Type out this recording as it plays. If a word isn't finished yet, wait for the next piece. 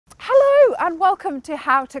and welcome to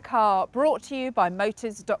How to Car, brought to you by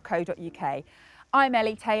Motors.co.uk. I'm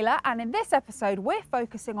Ellie Taylor, and in this episode we're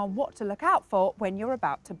focusing on what to look out for when you're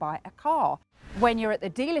about to buy a car. When you're at the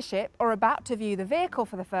dealership or about to view the vehicle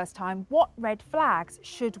for the first time, what red flags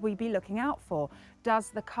should we be looking out for? Does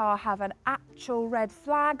the car have an actual red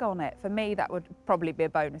flag on it? For me, that would probably be a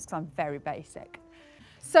bonus because I'm very basic.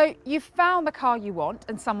 So you've found the car you want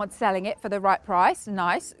and someone's selling it for the right price.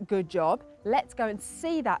 Nice, good job. Let's go and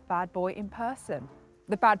see that bad boy in person.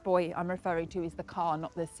 The bad boy I'm referring to is the car,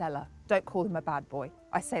 not the seller. Don't call them a bad boy.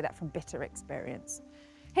 I say that from bitter experience.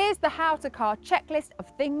 Here's the How to Car checklist of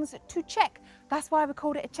things to check. That's why we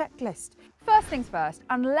called it a checklist. First things first,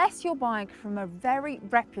 unless you're buying from a very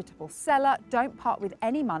reputable seller, don't part with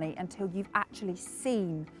any money until you've actually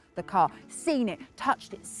seen the car. Seen it,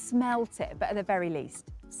 touched it, smelt it, but at the very least,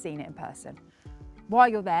 seen it in person. While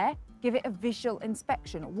you're there, give it a visual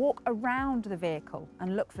inspection. Walk around the vehicle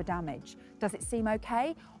and look for damage. Does it seem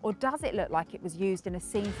okay? Or does it look like it was used in a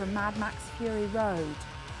scene from Mad Max Fury Road?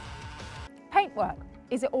 Paintwork.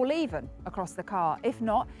 Is it all even across the car? If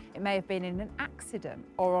not, it may have been in an accident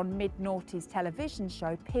or on mid-noughties television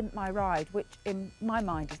show Pimp My Ride, which in my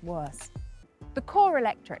mind is worse. The core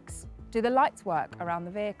electrics. Do the lights work around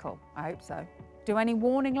the vehicle? I hope so. Do any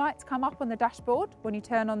warning lights come up on the dashboard when you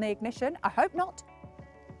turn on the ignition? I hope not.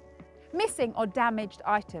 Missing or damaged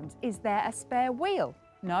items. Is there a spare wheel?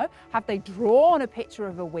 No. Have they drawn a picture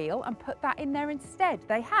of a wheel and put that in there instead?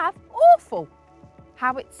 They have. Awful.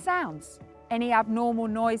 How it sounds. Any abnormal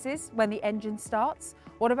noises when the engine starts?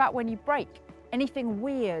 What about when you brake? Anything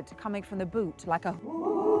weird coming from the boot, like a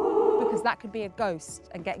because that could be a ghost,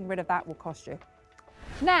 and getting rid of that will cost you.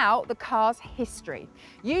 Now, the car's history.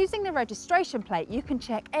 Using the registration plate, you can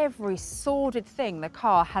check every sordid thing the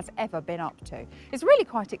car has ever been up to. It's really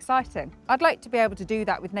quite exciting. I'd like to be able to do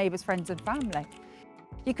that with neighbours, friends and family.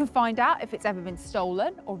 You can find out if it's ever been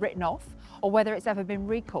stolen or written off, or whether it's ever been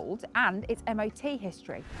recalled, and its MOT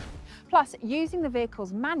history. Plus, using the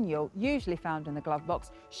vehicle's manual, usually found in the glove box,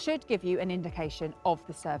 should give you an indication of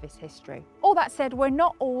the service history. All that said, we're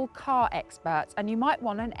not all car experts, and you might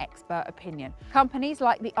want an expert opinion. Companies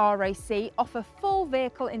like the RAC offer full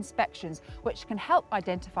vehicle inspections, which can help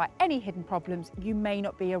identify any hidden problems you may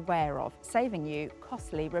not be aware of, saving you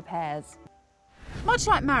costly repairs. Much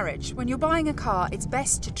like marriage, when you're buying a car, it's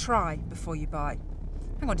best to try before you buy.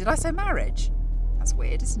 Hang on, did I say marriage? That's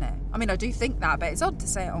weird, isn't it? I mean, I do think that, but it's odd to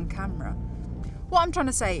say it on camera. What I'm trying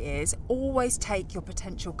to say is, always take your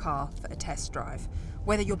potential car for a test drive.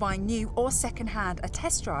 Whether you're buying new or second-hand, a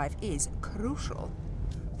test drive is crucial.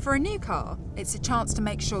 For a new car, it's a chance to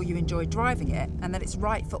make sure you enjoy driving it and that it's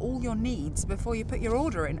right for all your needs before you put your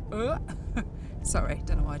order in. Sorry,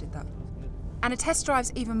 don't know why I did that. And a test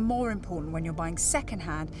drive's even more important when you're buying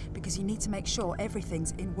second-hand because you need to make sure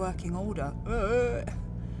everything's in working order.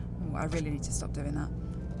 I really need to stop doing that.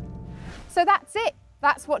 So that's it.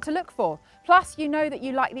 That's what to look for. Plus, you know that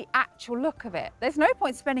you like the actual look of it. There's no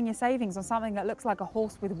point spending your savings on something that looks like a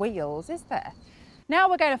horse with wheels, is there? Now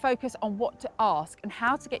we're going to focus on what to ask and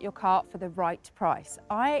how to get your car for the right price.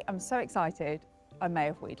 I am so excited. I may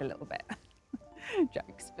have weed a little bit.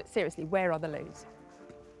 Jokes, but seriously, where are the loos?